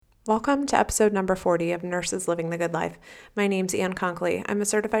Welcome to episode number 40 of Nurses Living the Good Life. My name's Ann Conkley. I'm a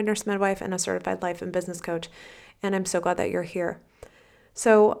certified nurse midwife and a certified life and business coach, and I'm so glad that you're here.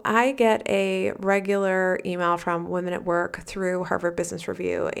 So I get a regular email from women at work through Harvard Business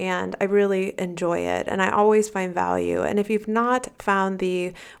Review, and I really enjoy it, and I always find value. And if you've not found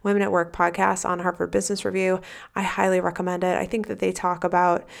the Women at Work podcast on Harvard Business Review, I highly recommend it. I think that they talk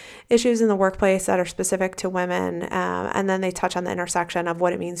about issues in the workplace that are specific to women, and then they touch on the intersection of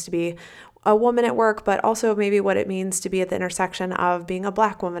what it means to be a woman at work, but also maybe what it means to be at the intersection of being a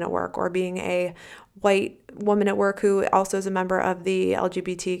Black woman at work or being a white woman at work who also is a member of the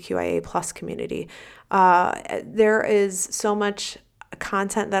LGBTQIA plus community. There is so much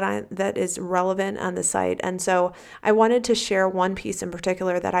content that is relevant on the site. And so I wanted to share one piece in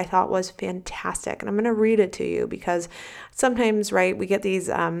particular that I thought was fantastic. And I'm going to read it to you because sometimes, right, we get these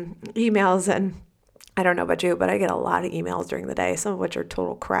emails, and I don't know about you, but I get a lot of emails during the day, some of which are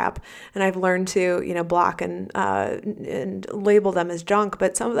total crap. And I've learned to, block and label them as junk,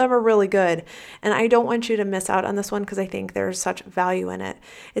 but some of them are really good. And I don't want you to miss out on this one because I think there's such value in it.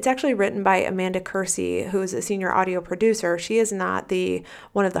 It's actually written by Amanda Kersey, who's a senior audio producer. She is not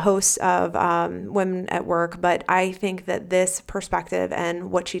one of the hosts of Women at Work, but I think that this perspective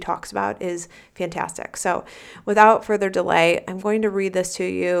and what she talks about is fantastic. So without further delay, I'm going to read this to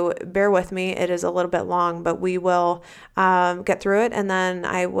you. Bear with me. It is a little bit long, but we will get through it, and then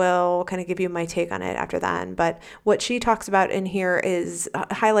I will kind of give you my take on it after then. But what she talks about in here is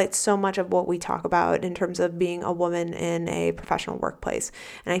highlights so much of what we talk about in terms of being a woman in a professional workplace.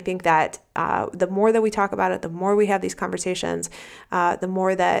 And I think that the more that we talk about it, the more we have these conversations, the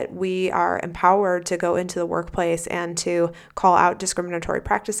more that we are empowered to go into the workplace and to call out discriminatory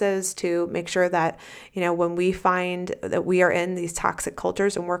practices, to make sure that, when we find that we are in these toxic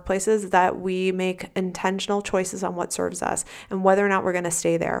cultures and workplaces, that we make intentional choices on what serves us and whether or not we're going to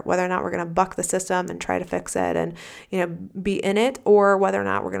stay there, whether or not we're going to buck the system and try to fix it and, be in it, or whether or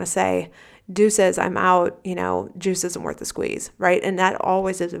not we're going to say, deuces, I'm out, juice isn't worth the squeeze, right? And that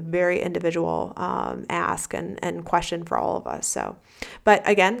always is a very individual ask and question for all of us. So, but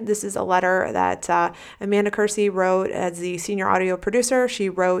again, this is a letter that Amanda Kersey wrote as the senior audio producer. She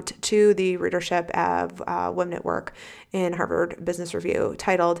wrote to the readership of Women at Work in Harvard Business Review,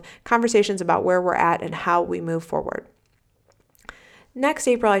 titled Conversations About Where We're At and How We Move Forward. Next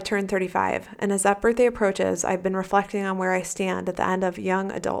April, I turn 35, and as that birthday approaches, I've been reflecting on where I stand at the end of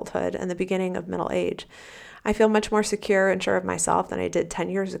young adulthood and the beginning of middle age. I feel much more secure and sure of myself than I did 10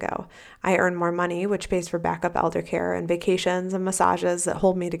 years ago. I earn more money, which pays for backup elder care and vacations and massages that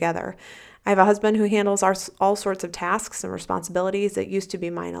hold me together. I have a husband who handles all sorts of tasks and responsibilities that used to be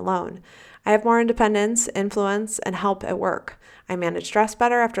mine alone. I have more independence, influence, and help at work. I manage stress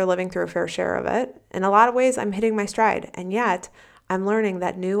better after living through a fair share of it. In a lot of ways, I'm hitting my stride, and yet I'm learning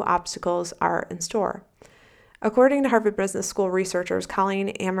that new obstacles are in store. According to Harvard Business School researchers Colleen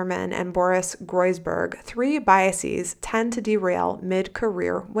Ammerman and Boris Groisberg, 3 biases tend to derail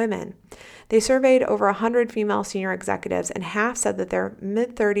mid-career women. They surveyed over 100 female senior executives, and half said that their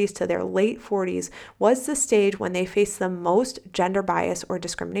mid-30s to their late 40s was the stage when they faced the most gender bias or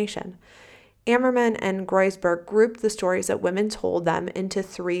discrimination. Ammerman and Groisberg grouped the stories that women told them into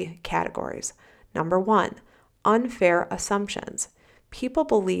 3 categories. Number 1, unfair assumptions. People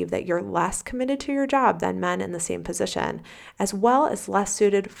believe that you're less committed to your job than men in the same position, as well as less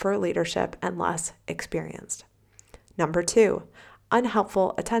suited for leadership and less experienced. Number 2,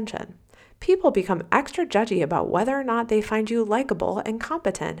 unhelpful attention. People become extra judgy about whether or not they find you likable and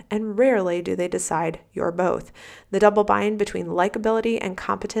competent, and rarely do they decide you're both. The double bind between likability and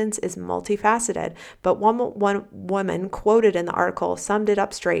competence is multifaceted, but one woman quoted in the article summed it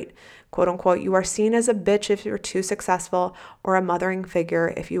up straight. Quote unquote, you are seen as a bitch if you're too successful, or a mothering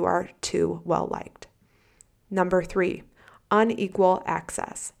figure if you are too well liked. Number 3, unequal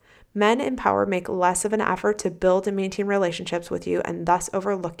access. Men in power make less of an effort to build and maintain relationships with you and thus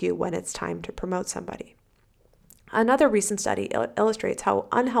overlook you when it's time to promote somebody. Another recent study illustrates how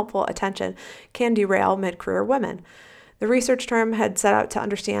unhelpful attention can derail mid-career women. The research term had set out to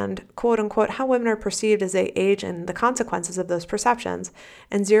understand, quote unquote, how women are perceived as they age and the consequences of those perceptions,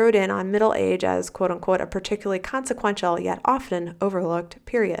 and zeroed in on middle age as, quote unquote, a particularly consequential yet often overlooked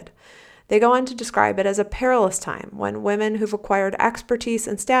period. They go on to describe it as a perilous time when women who've acquired expertise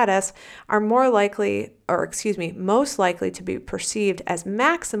and status are most likely to be perceived as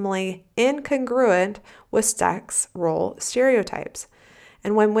maximally incongruent with sex role stereotypes.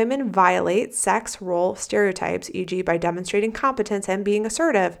 And when women violate sex role stereotypes, e.g. by demonstrating competence and being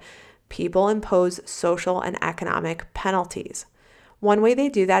assertive, people impose social and economic penalties. One way they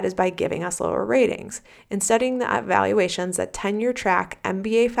do that is by giving us lower ratings. In studying the evaluations that tenure track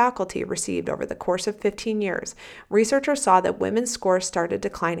MBA faculty received over the course of 15 years, researchers saw that women's scores started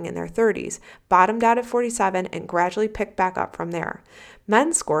declining in their 30s, bottomed out at 47, and gradually picked back up from there.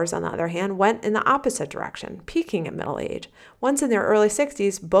 Men's scores, on the other hand, went in the opposite direction, peaking at middle age. Once in their early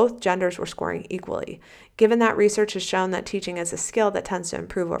 60s, both genders were scoring equally. Given that research has shown that teaching is a skill that tends to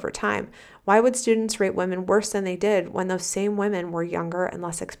improve over time, why would students rate women worse than they did when those same women were younger and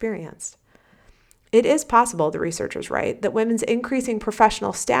less experienced? It is possible, the researchers write, that women's increasing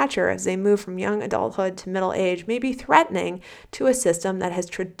professional stature as they move from young adulthood to middle age may be threatening to a system that has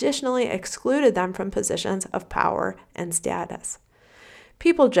traditionally excluded them from positions of power and status.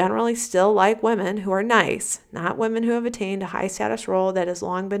 People generally still like women who are nice, not women who have attained a high status role that has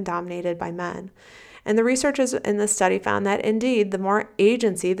long been dominated by men. And the researchers in this study found that indeed, the more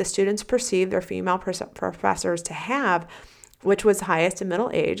agency the students perceive their female professors to have, which was highest in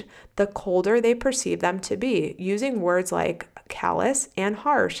middle age, the colder they perceive them to be, using words like callous and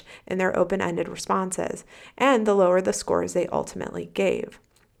harsh in their open-ended responses, and the lower the scores they ultimately gave.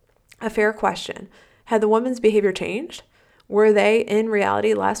 A fair question. Had the woman's behavior changed? Were they, in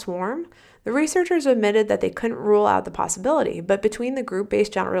reality, less warm? The researchers admitted that they couldn't rule out the possibility, but between the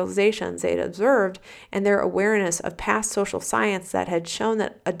group-based generalizations they had observed and their awareness of past social science that had shown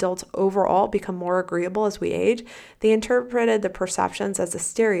that adults overall become more agreeable as we age, they interpreted the perceptions as a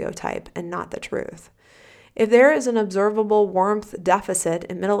stereotype and not the truth. If there is an observable warmth deficit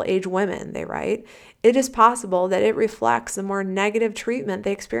in middle-aged women, they write, it is possible that it reflects the more negative treatment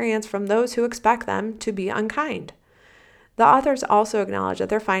they experience from those who expect them to be unkind. The authors also acknowledge that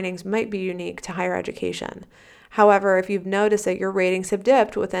their findings might be unique to higher education. However, if you've noticed that your ratings have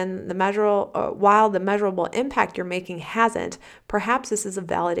dipped within the while the measurable impact you're making hasn't, perhaps this is a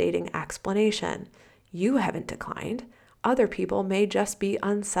validating explanation. You haven't declined. Other people may just be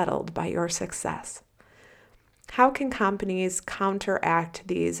unsettled by your success. How can companies counteract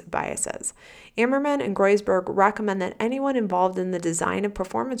these biases? Ammerman and Groisberg recommend that anyone involved in the design of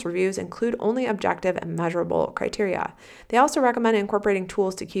performance reviews include only objective and measurable criteria. They also recommend incorporating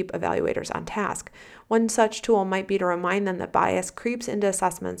tools to keep evaluators on task. One such tool might be to remind them that bias creeps into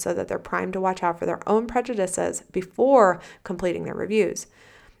assessments so that they're primed to watch out for their own prejudices before completing their reviews.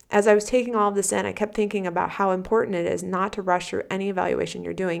 As I was taking all of this in, I kept thinking about how important it is not to rush through any evaluation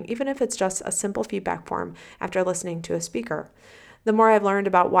you're doing, even if it's just a simple feedback form after listening to a speaker. The more I've learned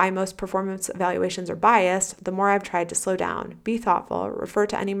about why most performance evaluations are biased, the more I've tried to slow down, be thoughtful, refer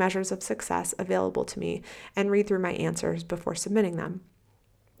to any measures of success available to me, and read through my answers before submitting them.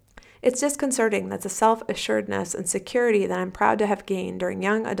 It's disconcerting that the self-assuredness and security that I'm proud to have gained during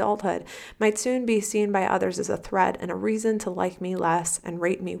young adulthood might soon be seen by others as a threat and a reason to like me less and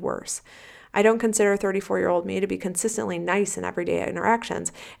rate me worse. I don't consider 34-year-old me to be consistently nice in everyday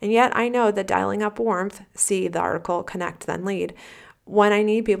interactions, and yet I know that dialing up warmth, see the article Connect Then Lead, when I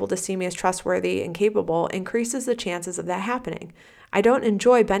need people to see me as trustworthy and capable, increases the chances of that happening. I don't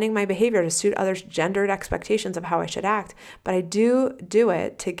enjoy bending my behavior to suit others' gendered expectations of how I should act, but I do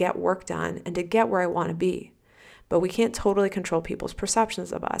it to get work done and to get where I want to be. But we can't totally control people's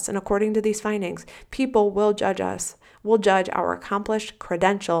perceptions of us, and according to these findings, people will judge our accomplished,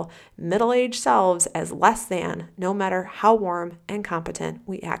 credential, middle-aged selves as less than, no matter how warm and competent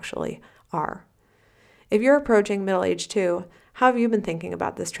we actually are. If you're approaching middle age too, how have you been thinking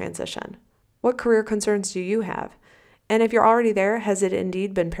about this transition? What career concerns do you have? And if you're already there, has it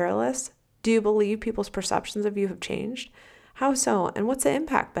indeed been perilous? Do you believe people's perceptions of you have changed? How so? And what's the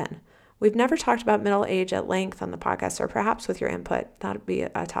impact been? We've never talked about middle age at length on the podcast, or perhaps with your input, that would be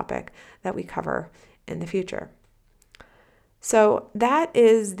a topic that we cover in the future. So that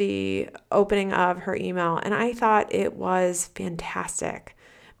is the opening of her email, and I thought it was fantastic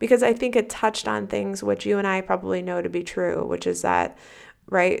because I think it touched on things which you and I probably know to be true, which is that,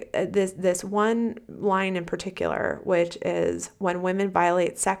 right, this one line in particular, which is when women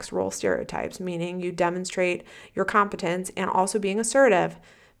violate sex role stereotypes, meaning you demonstrate your competence and also being assertive,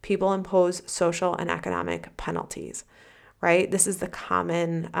 people impose social and economic penalties. Right? This is the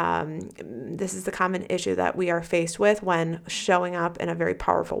common issue that we are faced with when showing up in a very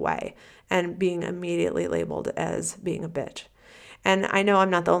powerful way and being immediately labeled as being a bitch. And I know I'm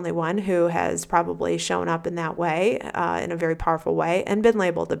not the only one who has probably shown up in that way, in a very powerful way, and been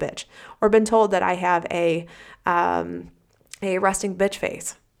labeled a bitch, or been told that I have a resting bitch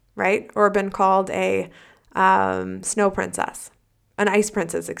face, right? Or been called a snow princess. An ice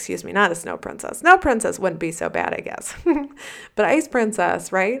princess, excuse me, not a snow princess. Snow princess wouldn't be so bad, I guess. But ice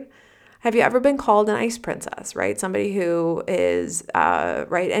princess, right? Have you ever been called an ice princess, right? Somebody who is,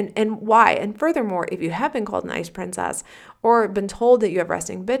 right? And why? And furthermore, if you have been called an ice princess, or been told that you have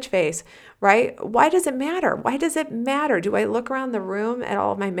resting bitch face, right? Why does it matter? Why does it matter? Do I look around the room at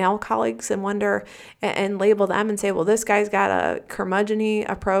all of my male colleagues and wonder and label them and say, well, this guy's got a curmudgeon-y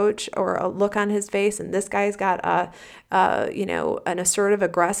approach or a look on his face, and this guy's got an assertive,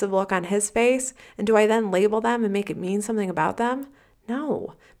 aggressive look on his face? And do I then label them and make it mean something about them?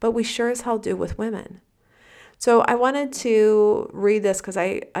 No, but we sure as hell do with women. So I wanted to read this because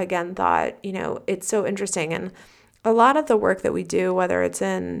I, again, thought, it's so interesting. And a lot of the work that we do, whether it's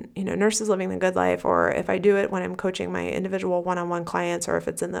in, Nurses Living the Good Life, or if I do it when I'm coaching my individual one-on-one clients, or if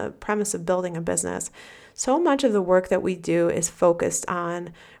it's in the premise of building a business, so much of the work that we do is focused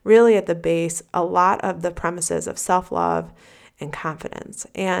on, really at the base, a lot of the premises of self-love and confidence.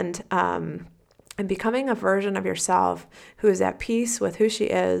 And becoming a version of yourself who is at peace with who she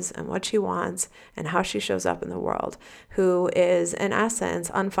is and what she wants and how she shows up in the world, who is, in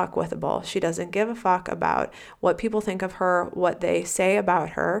essence, unfuckwithable. She doesn't give a fuck about what people think of her, what they say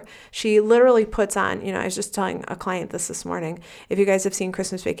about her. She literally puts on, I was just telling a client this morning, if you guys have seen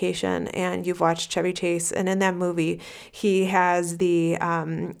Christmas Vacation and you've watched Chevy Chase, and in that movie, he has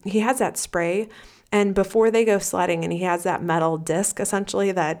that spray. And before they go sledding, and he has that metal disc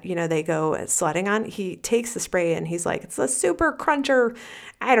essentially that, they go sledding on, he takes the spray and he's like, it's a super cruncher.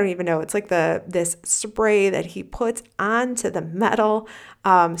 I don't even know. It's like this spray that he puts onto the metal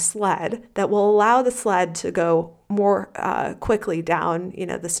sled that will allow the sled to go more quickly down,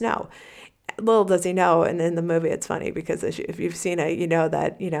 the snow. Little does he know, and in the movie it's funny because if you've seen it, you know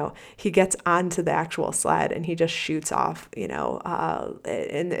that, he gets onto the actual sled and he just shoots off,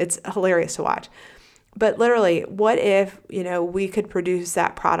 and it's hilarious to watch. But literally, what if, we could produce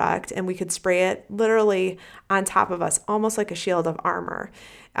that product and we could spray it literally on top of us, almost like a shield of armor,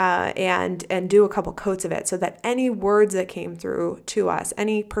 and do a couple coats of it so that any words that came through to us,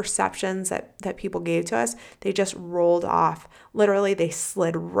 any perceptions that people gave to us, they just rolled off. Literally, they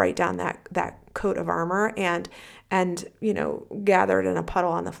slid right down that coat of armor and gathered in a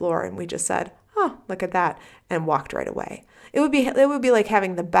puddle on the floor. And we just said, oh, look at that, and walked right away. It would be like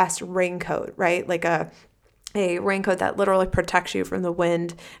having the best raincoat, right? Like a raincoat that literally protects you from the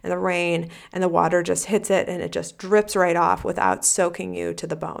wind and the rain, and the water just hits it and it just drips right off without soaking you to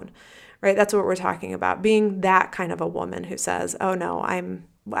the bone, right? That's what we're talking about, being that kind of a woman who says, oh no,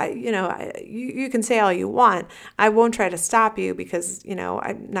 you can say all you want. I won't try to stop you because,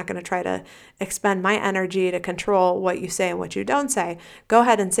 I'm not going to try to expend my energy to control what you say and what you don't say. Go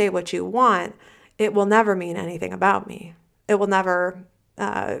ahead and say what you want. It will never mean anything about me. It will never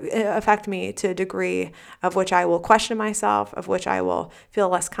affect me to a degree of which I will question myself, of which I will feel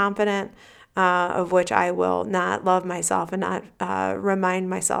less confident, of which I will not love myself and not remind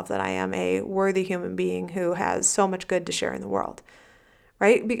myself that I am a worthy human being who has so much good to share in the world.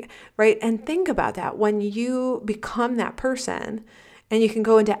 Right? Right? And think about that. When you become that person and you can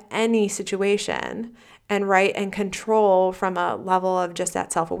go into any situation and control from a level of just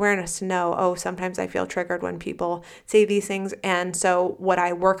that self-awareness to know, oh, sometimes I feel triggered when people say these things. And so what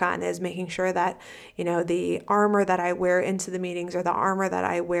I work on is making sure that, the armor that I wear into the meetings, or the armor that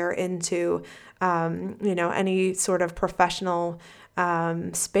I wear into, any sort of professional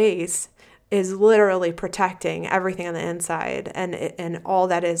space, is literally protecting everything on the inside, and all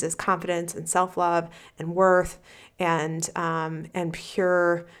that is confidence and self-love and worth and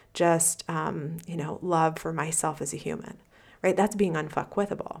pure just love for myself as a human, right? That's being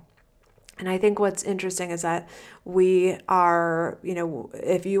unfuckwithable. And I think what's interesting is that we are,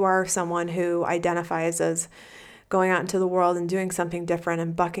 if you are someone who identifies as going out into the world and doing something different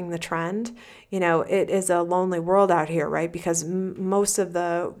and bucking the trend, it is a lonely world out here, right? Because most of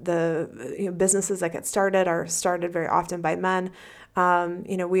the businesses that get started are started very often by men.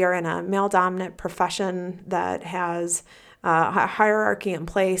 We are in a male-dominant profession that has a hierarchy in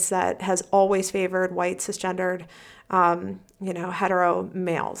place that has always favored white, cisgendered, hetero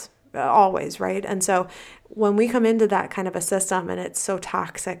males. Always, right? And so when we come into that kind of a system and it's so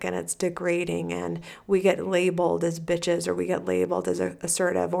toxic and it's degrading, and we get labeled as bitches, or we get labeled as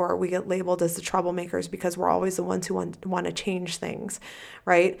assertive, or we get labeled as the troublemakers because we're always the ones who want to change things,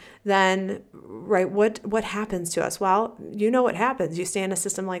 right? Then, right, what happens to us? Well, what happens. You stay in a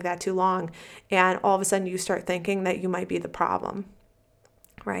system like that too long, and all of a sudden you start thinking that you might be the problem,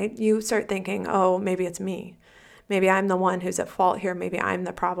 right? You start thinking, oh, maybe it's me. Maybe I'm the one who's at fault here. Maybe I'm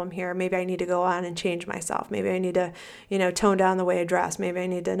the problem here. Maybe I need to go on and change myself. Maybe I need to, tone down the way I dress. Maybe I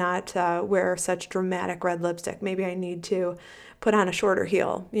need to not wear such dramatic red lipstick. Maybe I need to put on a shorter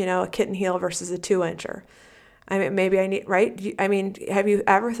heel, a kitten heel versus a 2-incher. I mean, maybe I need, right? I mean, have you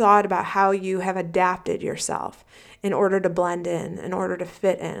ever thought about how you have adapted yourself in order to blend in order to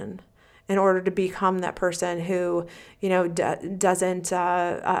fit in in order to become that person who, doesn't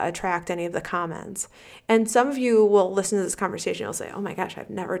attract any of the comments. And some of you will listen to this conversation, you'll say, oh my gosh, I've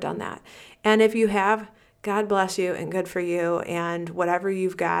never done that. And if you have, God bless you and good for you. And whatever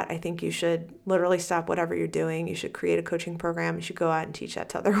you've got, I think you should literally stop whatever you're doing. You should create a coaching program. You should go out and teach that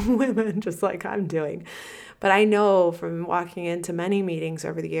to other women, just like I'm doing. But I know from walking into many meetings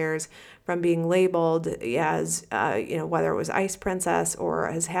over the years, from being labeled as, whether it was Ice Princess or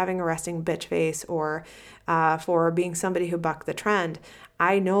as having a resting bitch face or for being somebody who bucked the trend,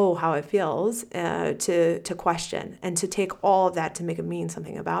 I know how it feels to question and to take all of that to make it mean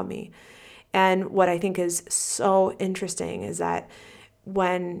something about me. And what I think is so interesting is that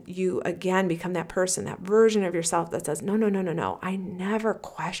when you, again, become that person, that version of yourself that says, no, I never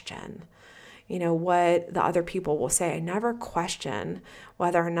question, what the other people will say. I never question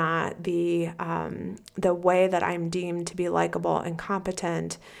whether or not the way that I'm deemed to be likable and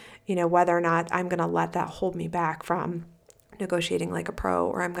competent, whether or not I'm going to let that hold me back from negotiating like a pro,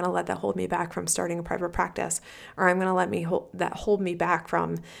 or I'm going to let that hold me back from starting a private practice, or I'm going to let hold me back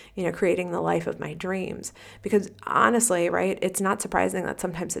from, creating the life of my dreams. Because honestly, right, it's not surprising that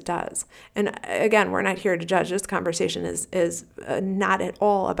sometimes it does. And again, we're not here to judge. This conversation is not at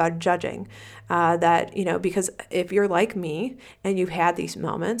all about judging because if you're like me and you've had these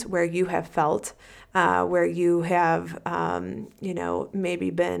moments where you have felt, where you have, maybe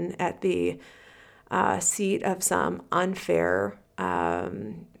been at the seat of some unfair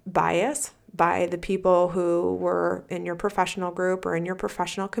bias by the people who were in your professional group or in your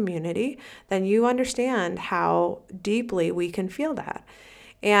professional community, then you understand how deeply we can feel that,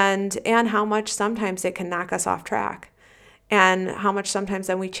 and how much sometimes it can knock us off track, and how much sometimes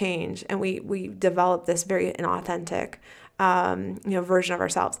then we change and we develop this very inauthentic version of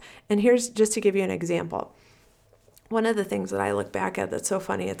ourselves. And here's just to give you an example. One of the things that I look back at that's so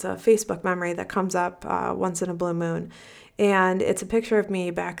funny, it's a Facebook memory that comes up once in a blue moon. And it's a picture of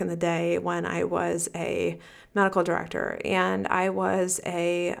me back in the day when I was a medical director. And I was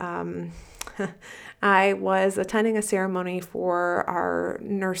I was attending a ceremony for our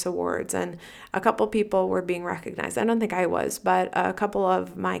nurse awards, and a couple people were being recognized. I don't think I was, but a couple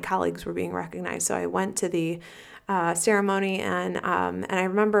of my colleagues were being recognized. So I went to the ceremony, and I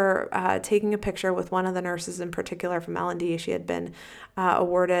remember taking a picture with one of the nurses in particular from L&D. She had been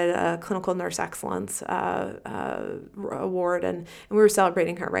awarded a Clinical Nurse Excellence award, and we were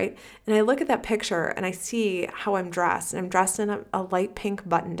celebrating her, right? And I look at that picture and I see how I'm dressed, and I'm dressed in a light pink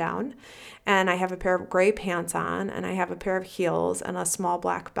button down, and I have a pair of gray pants on, and I have a pair of heels and a small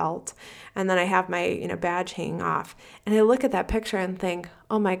black belt, and then I have my badge hanging off. And I look at that picture and think,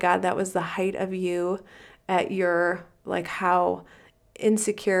 oh my God, that was the height of you at your, how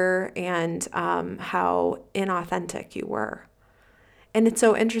insecure and how inauthentic you were. And it's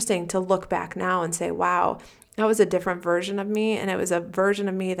so interesting to look back now and say, wow, that was a different version of me. And it was a version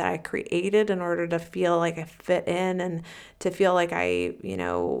of me that I created in order to feel like I fit in and to feel like I,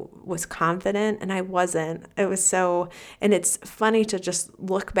 was confident. And I wasn't. It was so, and it's funny to just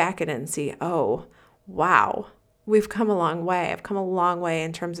look back at it and see, oh, wow. We've come a long way. I've come a long way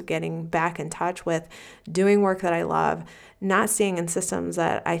in terms of getting back in touch with doing work that I love, not staying in systems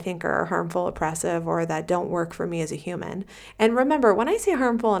that I think are harmful, oppressive, or that don't work for me as a human. And remember, when I say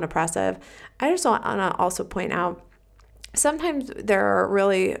harmful and oppressive, I just want to also point out sometimes there are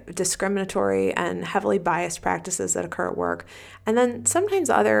really discriminatory and heavily biased practices that occur at work. And then sometimes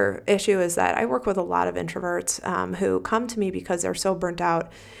the other issue is that I work with a lot of introverts who come to me because they're so burnt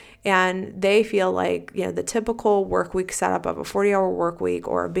out. And they feel like, the typical work week setup of a 40-hour work week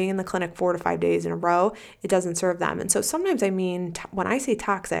or being in the clinic 4 to 5 days in a row, it doesn't serve them. And so sometimes when I say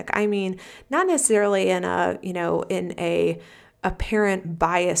toxic, I mean not necessarily in a apparent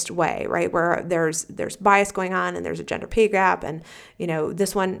biased way, right? Where there's bias going on and there's a gender pay gap, and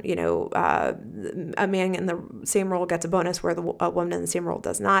this one, a man in the same role gets a bonus where a woman in the same role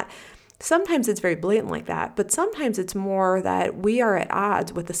does not. Sometimes it's very blatant like that, but sometimes it's more that we are at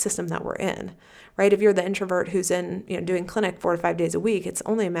odds with the system that we're in, right? If you're the introvert who's in, doing clinic 4 to 5 days a week, it's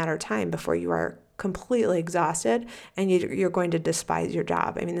only a matter of time before you are completely exhausted and you're going to despise your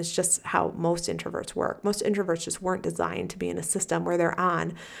job. I mean, it's just how most introverts work. Most introverts just weren't designed to be in a system where they're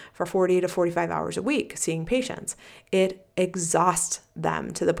on for 40 to 45 hours a week seeing patients. It exhausts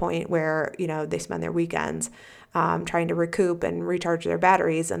them to the point where, they spend their weekends trying to recoup and recharge their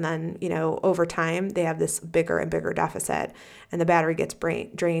batteries. And then, over time, they have this bigger and bigger deficit, and the battery gets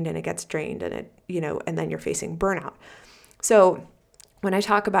drained and it gets drained, and and then you're facing burnout. So when I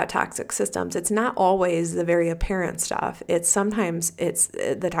talk about toxic systems, it's not always the very apparent stuff. Sometimes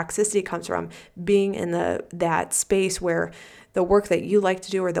the toxicity comes from being in that space where the work that you like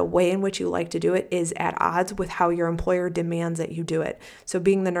to do or the way in which you like to do it is at odds with how your employer demands that you do it. So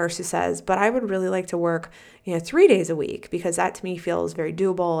being the nurse who says, but I would really like to work 3 days a week because that to me feels very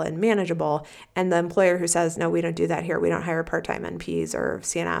doable and manageable. And the employer who says, no, we don't do that here. We don't hire part-time NPs or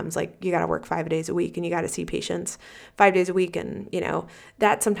CNMs. Like, you got to work 5 days a week and you got to see patients 5 days a week. And,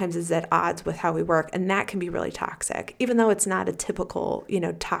 that sometimes is at odds with how we work. And that can be really toxic, even though it's not a typical,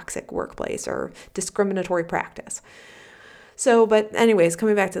 toxic workplace or discriminatory practice. So, but anyways,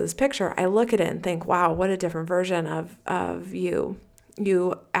 coming back to this picture, I look at it and think, wow, what a different version of you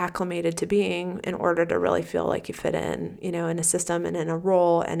acclimated to being in order to really feel like you fit in, in a system and in a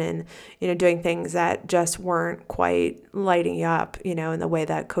role and in, doing things that just weren't quite lighting you up, in the way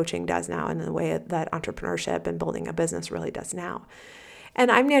that coaching does now and in the way that entrepreneurship and building a business really does now. And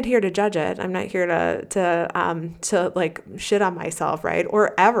I'm not here to judge it. I'm not here to like shit on myself, right?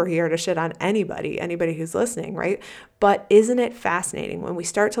 Or ever here to shit on anybody who's listening, right? But isn't it fascinating when we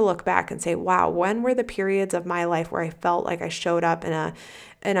start to look back and say, wow, when were the periods of my life where I felt like I showed up in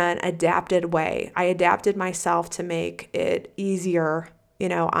an adapted way? I adapted myself to make it easier,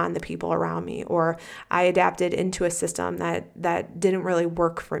 on the people around me, or I adapted into a system that didn't really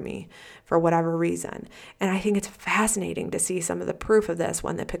work for me for whatever reason. And I think it's fascinating to see some of the proof of this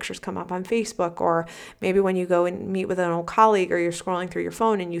when the pictures come up on Facebook, or maybe when you go and meet with an old colleague, or you're scrolling through your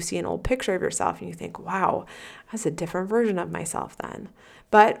phone and you see an old picture of yourself and you think, wow, that's a different version of myself then.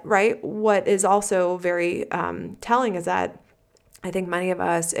 But right, what is also very telling is that I think many of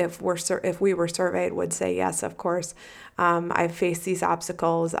us, if we were surveyed, would say, yes, of course, I've faced these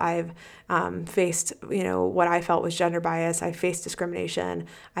obstacles. I've faced, what I felt was gender bias. I faced discrimination.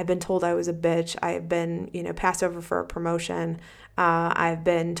 I've been told I was a bitch. I've been, passed over for a promotion. I've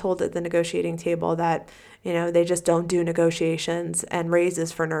been told at the negotiating table that, they just don't do negotiations and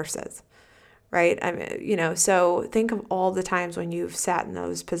raises for nurses. Right? I mean, so think of all the times when you've sat in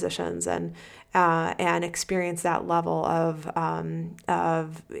those positions and experienced that level of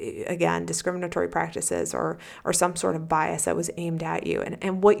again, discriminatory practices or some sort of bias that was aimed at you,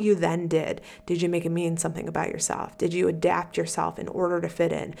 and what you then did. Did you make it mean something about yourself? Did you adapt yourself in order to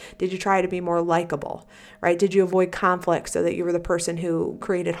fit in? Did you try to be more likable? Right? Did you avoid conflict so that you were the person who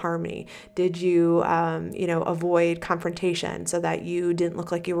created harmony? Did you avoid confrontation so that you didn't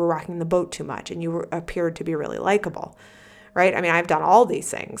look like you were rocking the boat too much and you appeared to be really likable? Right? I mean, I've done all these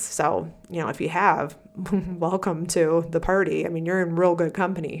things. So, if you have, welcome to the party. I mean, you're in real good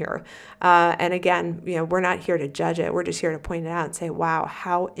company here. And again, we're not here to judge it. We're just here to point it out and say, wow,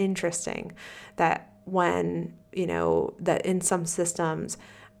 how interesting that when, that in some systems,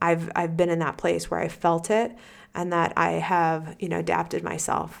 I've been in that place where I felt it and that I have, adapted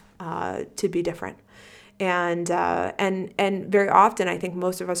myself to be different. And very often, I think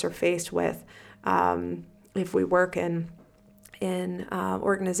most of us are faced with, if we work in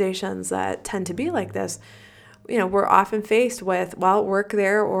organizations that tend to be like this, we're often faced with, well, work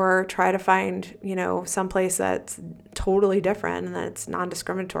there or try to find, someplace that's totally different and that's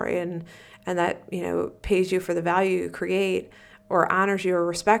non-discriminatory and that, pays you for the value you create or honors you or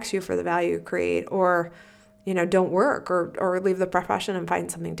respects you for the value you create, or, don't work or leave the profession and find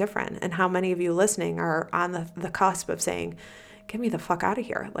something different. And how many of you listening are on the cusp of saying, get me the fuck out of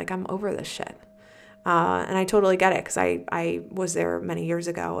here. Like, I'm over this shit. And I totally get it because I was there many years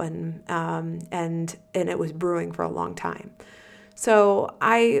ago and it was brewing for a long time. So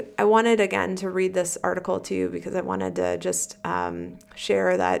I wanted again to read this article to you because I wanted to just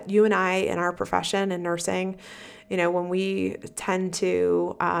share that you and I in our profession in nursing, when we tend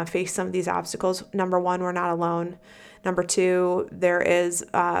to face some of these obstacles, number one, we're not alone. Number two, there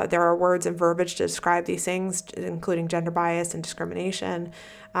are words and verbiage to describe these things, including gender bias and discrimination.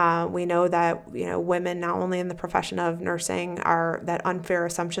 We know that women, not only in the profession of nursing, that unfair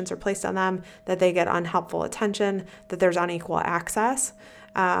assumptions are placed on them, that they get unhelpful attention, that there's unequal access,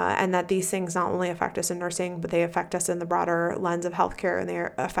 and that these things not only affect us in nursing, but they affect us in the broader lens of healthcare, and they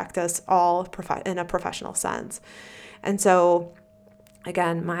affect us all in a professional sense. And so,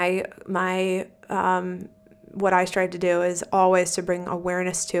 again, my what I strive to do is always to bring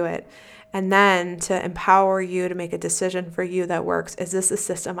awareness to it and then to empower you to make a decision for you that works. Is this a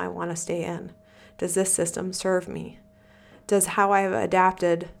system I want to stay in? Does this system serve me? Does how I've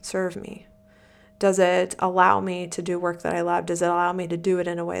adapted serve me? Does it allow me to do work that I love? Does it allow me to do it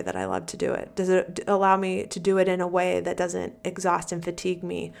in a way that I love to do it? Does it allow me to do it in a way that doesn't exhaust and fatigue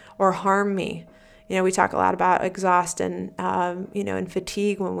me or harm me? We talk a lot about exhaust and, and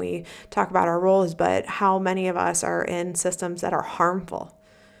fatigue when we talk about our roles, but how many of us are in systems that are harmful,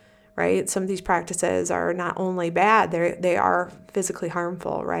 right? Some of these practices are not only bad, they are physically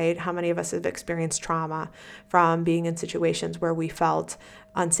harmful, right? How many of us have experienced trauma from being in situations where we felt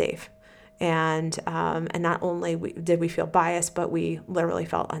unsafe? And not only did we feel biased, but we literally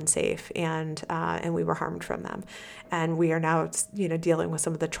felt unsafe, and we were harmed from them. And we are now, dealing with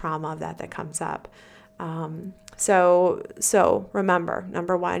some of the trauma of that comes up. So remember,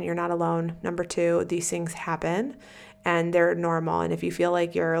 number one, you're not alone. Number two, these things happen and they're normal. And if you feel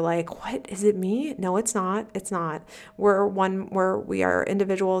like you're like, what, is it me? No, it's not. It's not. We are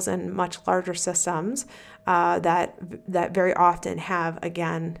individuals in much larger systems that very often have,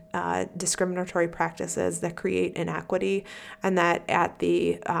 again, discriminatory practices that create inequity, and that at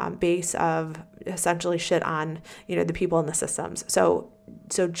the base of essentially shit on, the people in the systems. So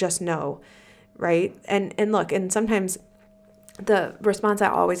just know, right? And look, and sometimes the response I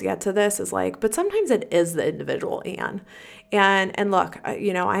always get to this is like, but sometimes it is the individual, Anne. And look,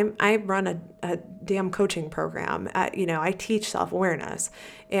 I run a damn coaching program. I teach self-awareness,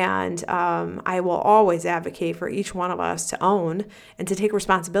 and I will always advocate for each one of us to own and to take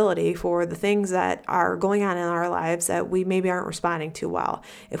responsibility for the things that are going on in our lives that we maybe aren't responding to well.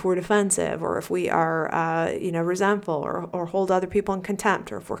 If we're defensive, or if we are, resentful, or hold other people in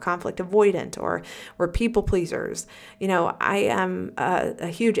contempt, or if we're conflict avoidant, or we're people pleasers. I am a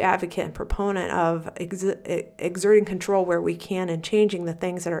huge advocate and proponent of exerting control where we can and changing the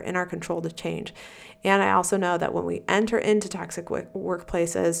things that are in our control to change. And I also know that when we enter into toxic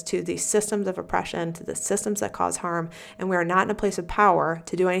workplaces, to the systems of oppression, to the systems that cause harm, and we are not in a place of power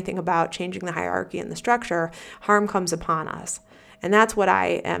to do anything about changing the hierarchy and the structure, harm comes upon us. And that's what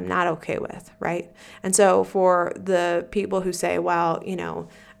I am not okay with, right? And so for the people who say, well, you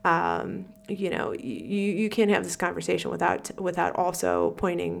can't have this conversation without also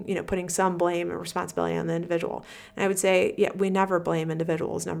putting some blame and responsibility on the individual. And I would say, yeah, we never blame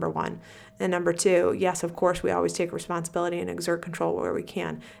individuals, number one. And number two, yes, of course, we always take responsibility and exert control where we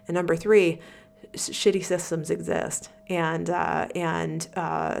can. And number three, shitty systems exist, and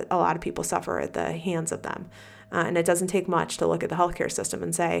a lot of people suffer at the hands of them. And it doesn't take much to look at the healthcare system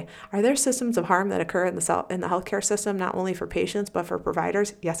and say, are there systems of harm that occur in the healthcare system, not only for patients, but for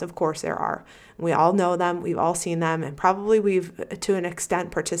providers? Yes, of course there are. We all know them. We've all seen them. And probably we've, to an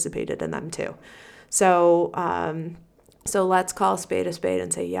extent, participated in them too. So let's call a spade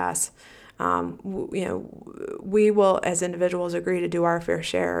and say, yes, we will, as individuals, agree to do our fair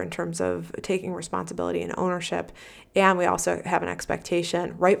share in terms of taking responsibility and ownership. And we also have an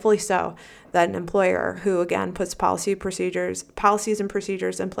expectation, rightfully so, that an employer who, again, puts policies and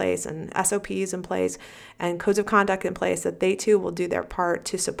procedures in place, and SOPs in place, and codes of conduct in place, that they too will do their part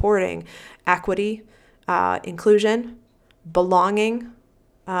to supporting equity, inclusion, belonging,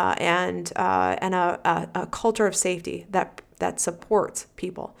 and a culture of safety that supports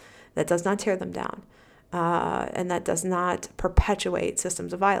people, that does not tear them down, and that does not perpetuate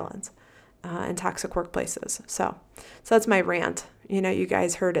systems of violence and toxic workplaces. So that's my rant. You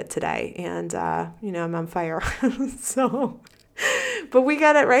guys heard it today, and I'm on fire. But we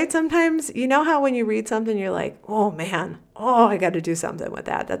got it right. Sometimes, how when you read something, you're like, oh man, I got to do something with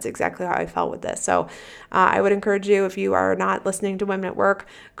that. That's exactly how I felt with this. So I would encourage you, if you are not listening to Women at Work,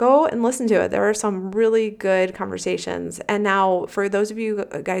 go and listen to it. There are some really good conversations. And now, for those of you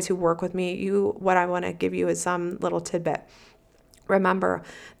guys who work with me, what I want to give you is some little tidbit. Remember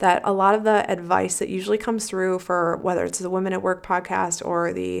that a lot of the advice that usually comes through, for whether it's the Women at Work podcast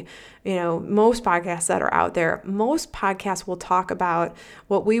or the, most podcasts that are out there, most podcasts will talk about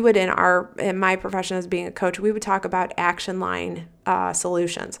what we would, in my profession as being a coach, we would talk about action line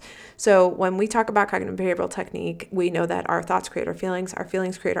solutions. So when we talk about cognitive behavioral technique, we know that our thoughts create our feelings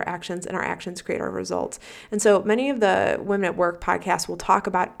create our actions, and our actions create our results. And so many of the Women at Work podcasts will talk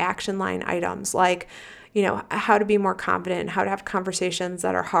about action line items like, how to be more confident, how to have conversations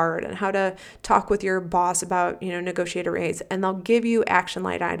that are hard, and how to talk with your boss about, negotiate a raise. And they'll give you action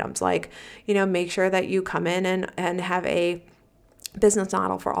line items like, make sure that you come in and have a business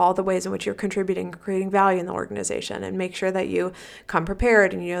model for all the ways in which you're contributing, creating value in the organization, and make sure that you come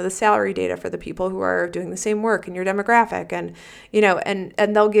prepared, and the salary data for the people who are doing the same work in your demographic, and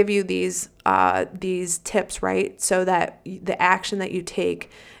and they'll give you these tips, right, so that the action that you take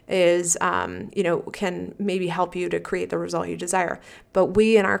is can maybe help you to create the result you desire. But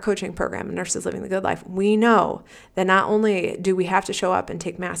we, in our coaching program, Nurses Living the Good Life, we know that not only do we have to show up and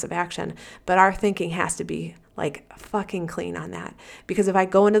take massive action, but our thinking has to be like fucking clean on that. Because if I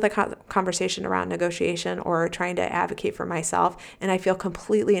go into the conversation around negotiation or trying to advocate for myself and I feel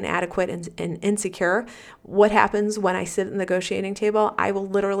completely inadequate and insecure, what happens when I sit at the negotiating table? I will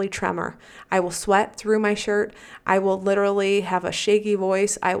literally tremor. I will sweat through my shirt. I will literally have a shaky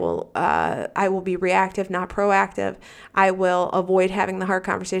voice. I will be reactive, not proactive. I will avoid having the hard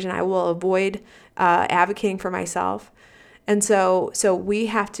conversation. I will avoid advocating for myself. And so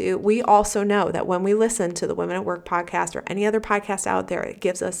we also know that when we listen to the Women at Work podcast or any other podcast out there, it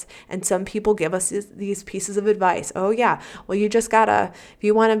gives us, and some people give us these pieces of advice. Oh yeah, well, you just gotta, if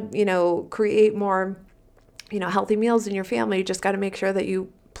you want to, create more, healthy meals in your family, you just got to make sure that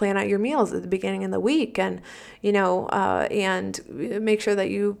you plan out your meals at the beginning of the week, and and make sure that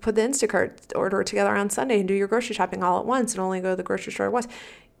you put the Instacart order together on Sunday and do your grocery shopping all at once and only go to the grocery store once.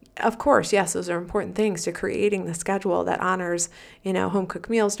 Of course, yes, those are important things to creating the schedule that honors, home cooked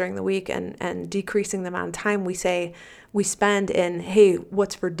meals during the week and decreasing the amount of time we spend in, hey,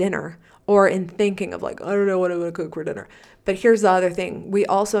 what's for dinner? Or in thinking of like, I don't know what I'm going to cook for dinner. But here's the other thing. We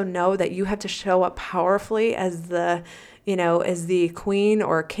also know that you have to show up powerfully as the queen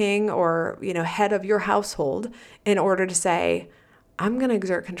or king or, head of your household in order to say, I'm going to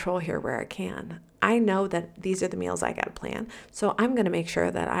exert control here where I can. I know that these are the meals I got to plan. So I'm going to make sure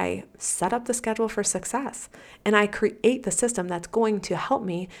that I set up the schedule for success and I create the system that's going to help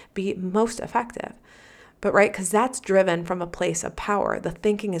me be most effective. But right, because that's driven from a place of power. The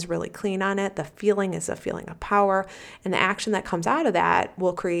thinking is really clean on it. The feeling is a feeling of power. And the action that comes out of that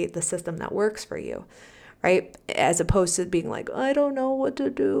will create the system that works for you. Right? As opposed to being like, I don't know what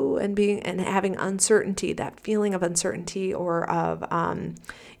to do, and having uncertainty, that feeling of uncertainty or of,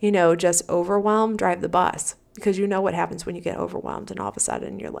 just overwhelm, drive the bus. Because you know what happens when you get overwhelmed and all of a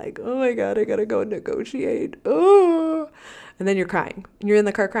sudden you're like, oh my God, I got to go negotiate. Oh, and then you're crying and you're in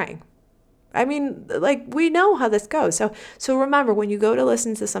the car crying. I mean, like, we know how this goes. So remember, when you go to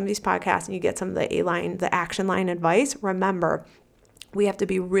listen to some of these podcasts and you get some of the action line advice, remember, we have to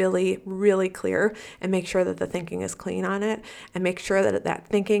be really, really clear and make sure that the thinking is clean on it, and make sure that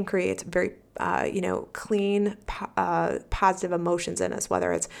thinking creates very, clean, positive emotions in us,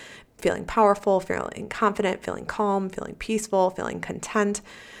 whether it's feeling powerful, feeling confident, feeling calm, feeling peaceful, feeling content,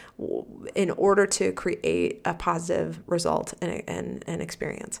 in order to create a positive result and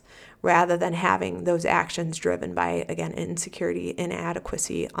experience, rather than having those actions driven by, again, insecurity,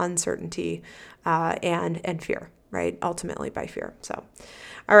 inadequacy, uncertainty, and fear. Right? Ultimately by fear. So,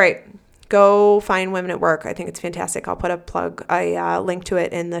 all right, go find Women at Work. I think it's fantastic. I'll put a link to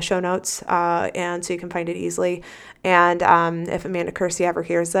it in the show notes, and so you can find it easily. And if Amanda Kersey ever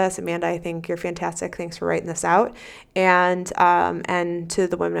hears this, Amanda, I think you're fantastic. Thanks for writing this out. And to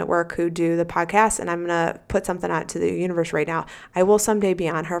the Women at Work who do the podcast, and I'm going to put something out to the universe right now. I will someday be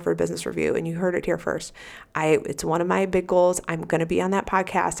on Harvard Business Review, and you heard it here first. It's one of my big goals. I'm going to be on that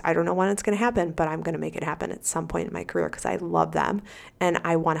podcast. I don't know when it's going to happen, but I'm going to make it happen at some point in my career because I love them and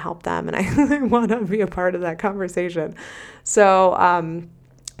I want to help them and I want to be a part of that conversation. So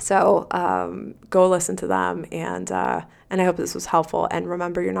go listen to them, and I hope this was helpful. And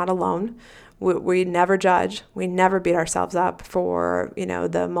remember, you're not alone. We never judge. We never beat ourselves up for,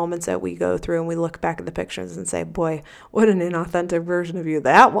 the moments that we go through and we look back at the pictures and say, boy, what an inauthentic version of you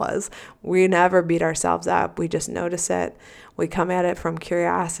that was. We never beat ourselves up. We just notice it. We come at it from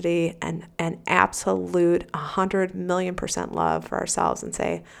curiosity and absolute 100,000,000% love for ourselves and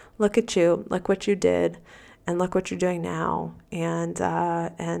say, look at you, look what you did, and look what you're doing now. And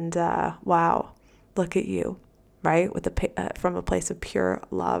wow, look at you. Right? From a place of pure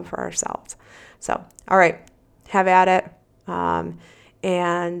love for ourselves. So, all right, have at it.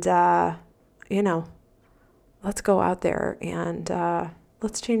 Let's go out there and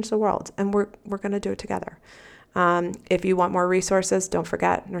let's change the world. And we're going to do it together. If you want more resources, don't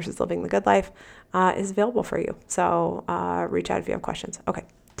forget Nurses Living the Good Life is available for you. So reach out if you have questions. Okay,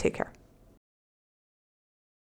 take care.